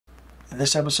In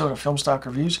this episode of Film Stock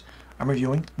Reviews, I'm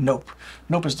reviewing Nope.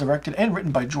 Nope is directed and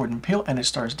written by Jordan Peele, and it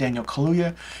stars Daniel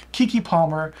Kaluuya, Keke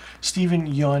Palmer, Steven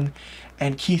Yeun,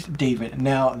 and Keith David.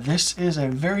 Now, this is a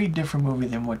very different movie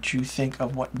than what you think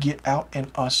of what Get Out and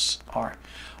Us are.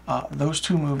 Those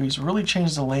two movies really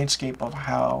changed the landscape of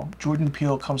how Jordan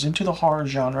Peele comes into the horror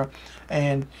genre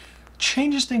and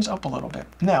changes things up a little bit.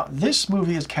 Now, this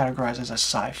movie is categorized as a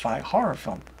sci-fi horror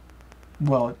film.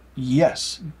 Well,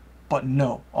 yes, but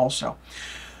no, also.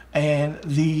 And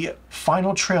the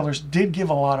final trailers did give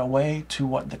a lot away to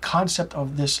what the concept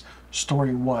of this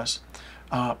story was.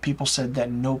 People said that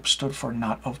Nope stood for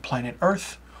not of planet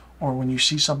Earth, or when you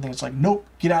see something, it's like, nope,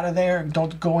 get out of there,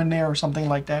 don't go in there, or something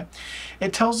like that.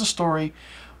 It tells the story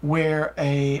where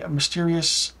a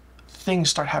mysterious things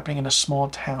start happening in a small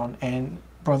town, and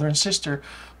brother and sister,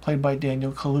 played by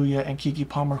Daniel Kaluuya and Keke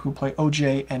Palmer, who play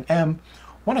OJ and M,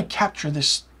 want to capture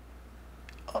this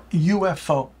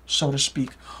UFO, so to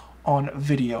speak, on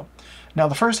video. Now,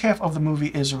 the first half of the movie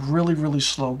is really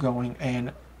slow going,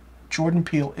 and Jordan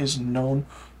Peele is known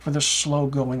for the slow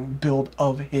going build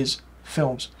of his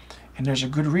films. And there's a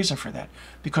good reason for that,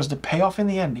 because the payoff in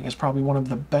the ending is probably one of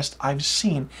the best I've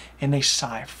seen in a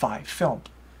sci-fi film.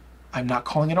 I'm not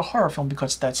calling it a horror film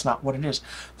because that's not what it is.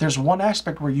 There's one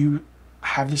aspect where you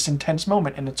have this intense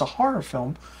moment and it's a horror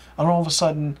film, and all of a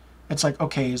sudden it's like,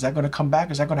 okay, is that going to come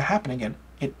back? Is that going to happen again?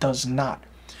 It does not.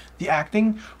 The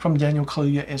acting from Daniel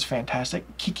Kaluuya is fantastic.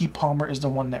 Keke Palmer is the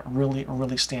one that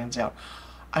really stands out.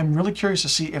 I'm really curious to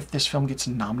see if this film gets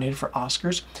nominated for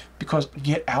Oscars, because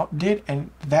Get Out did,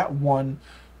 and that won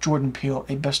Jordan Peele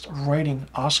a Best Writing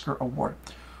Oscar award.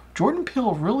 Jordan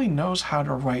Peele really knows how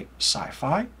to write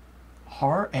sci-fi,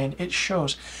 horror, and it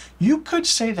shows. You could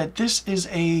say that this is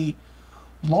a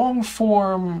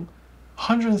long-form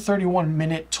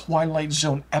 131-minute Twilight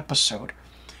Zone episode.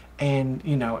 And,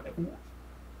 you know,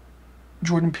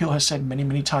 Jordan Peele has said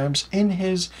many times in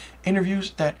his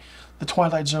interviews that the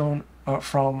Twilight Zone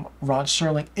from Rod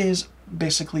Serling is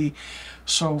basically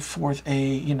so forth a,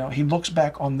 you know, he looks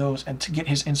back on those and to get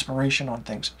his inspiration on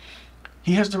things.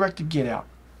 He has directed Get Out,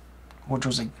 which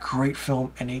was a great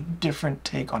film and a different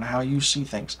take on how you see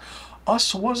things.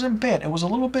 Us wasn't bad. It was a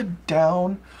little bit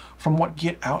down from what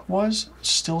Get Out was.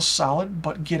 Still solid,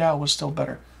 but Get Out was still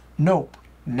better. Nope.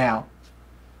 Now,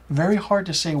 very hard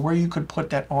to say where you could put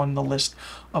that on the list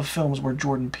of films where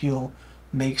Jordan Peele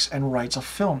makes and writes a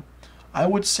film. I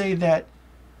would say that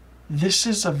this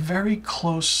is a very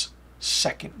close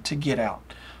second to Get Out.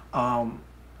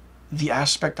 The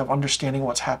aspect of understanding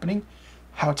what's happening,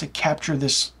 how to capture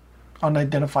this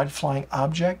unidentified flying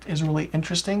object is really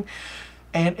interesting,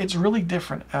 and it's really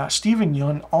different. Steven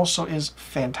Yeun also is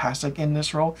fantastic in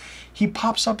this role. He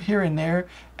pops up here and there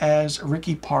as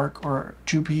Ricky Park or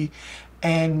Jupi,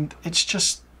 and it's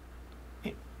just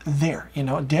there, you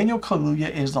know. Daniel Kaluuya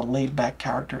is the laid-back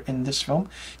character in this film.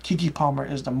 Keke Palmer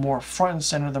is the more front and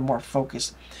center, the more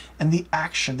focused, and the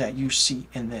action that you see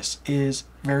in this is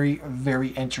very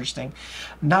interesting.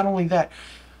 Not only that,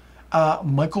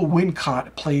 Michael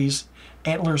Wincott plays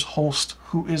Antler's Holst,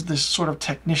 who is this sort of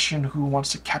technician who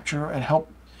wants to capture and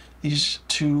help these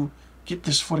two get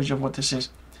this footage of what this is.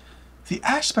 The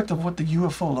aspect of what the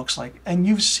UFO looks like, and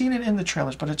you've seen it in the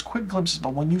trailers, but it's quick glimpses,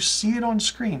 but when you see it on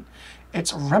screen,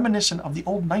 it's reminiscent of the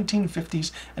old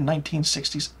 1950s and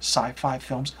 1960s sci-fi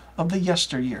films of the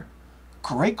yesteryear.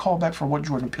 Great callback for what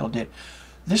Jordan Peele did.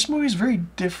 This movie is very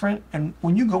different, and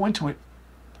when you go into it,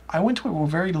 I went to it with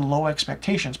very low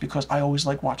expectations because I always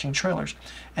like watching trailers,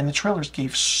 and the trailers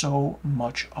gave so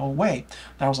much away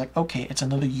that I was like, okay, it's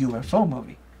another UFO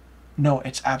movie. No,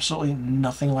 it's absolutely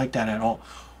nothing like that at all.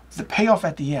 The payoff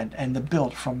at the end and the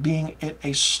build from being it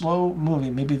a slow movie,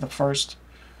 maybe the first,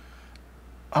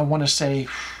 I want to say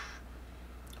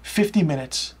 50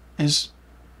 minutes is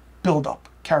build up,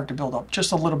 character build up,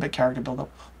 just a little bit character build up.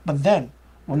 But then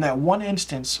when that one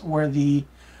instance where the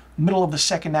middle of the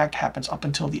second act happens up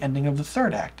until the ending of the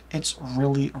third act, it's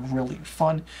really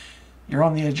fun. You're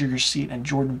on the edge of your seat, and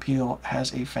Jordan Peele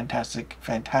has a fantastic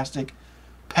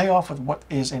payoff with what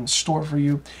is in store for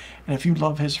you. And if you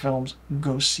love his films,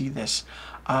 go see this.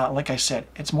 Like I said,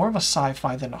 it's more of a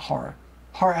sci-fi than a horror.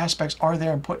 Horror aspects are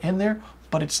there and put in there,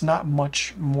 but it's not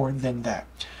much more than that.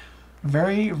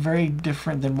 Very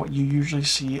different than what you usually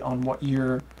see on what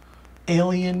your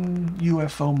alien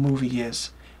UFO movie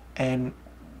is. And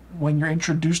when you're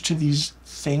introduced to these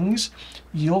things,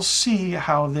 you'll see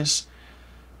how this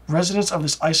residents of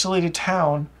this isolated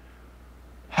town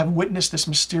have witnessed this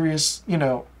mysterious, you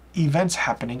know, events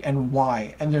happening and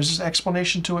why. And there's this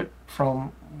explanation to it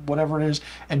from whatever it is,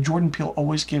 and Jordan Peele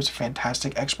always gives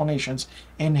fantastic explanations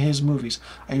in his movies.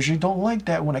 I usually don't like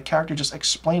that when a character just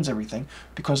explains everything,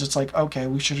 because it's like, okay,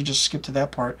 we should have just skipped to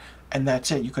that part and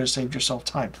that's it. You could have saved yourself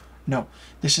time. No,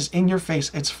 this is in your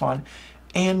face, it's fun,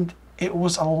 and it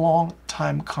was a long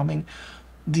time coming.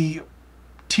 The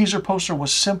teaser poster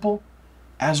was simple,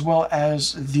 as well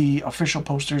as the official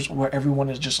posters where everyone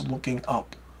is just looking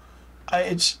up.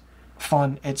 It's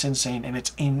fun, it's insane, and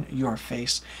it's in your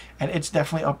face. And it's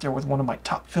definitely up there with one of my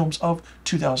top films of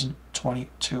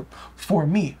 2022. For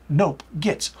me, Nope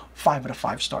gets 5 out of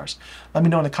 5 stars. Let me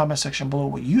know in the comment section below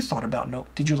what you thought about Nope.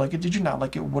 Did you like it? Did you not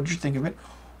like it? What did you think of it?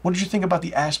 What did you think about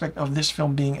the aspect of this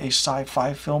film being a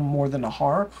sci-fi film more than a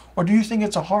horror? Or do you think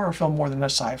it's a horror film more than a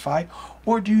sci-fi?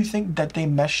 Or do you think that they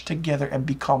mesh together and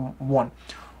become one?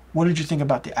 What did you think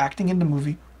about the acting in the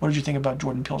movie? What did you think about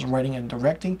Jordan Peele's writing and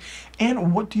directing?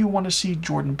 And what do you want to see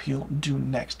Jordan Peele do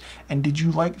next? And did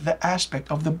you like the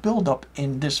aspect of the build-up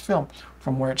in this film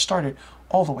from where it started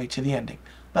all the way to the ending?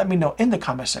 Let me know in the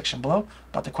comment section below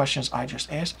about the questions I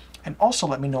just asked. And also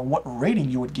let me know what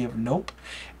rating you would give Nope.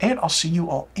 And I'll see you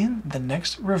all in the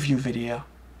next review video.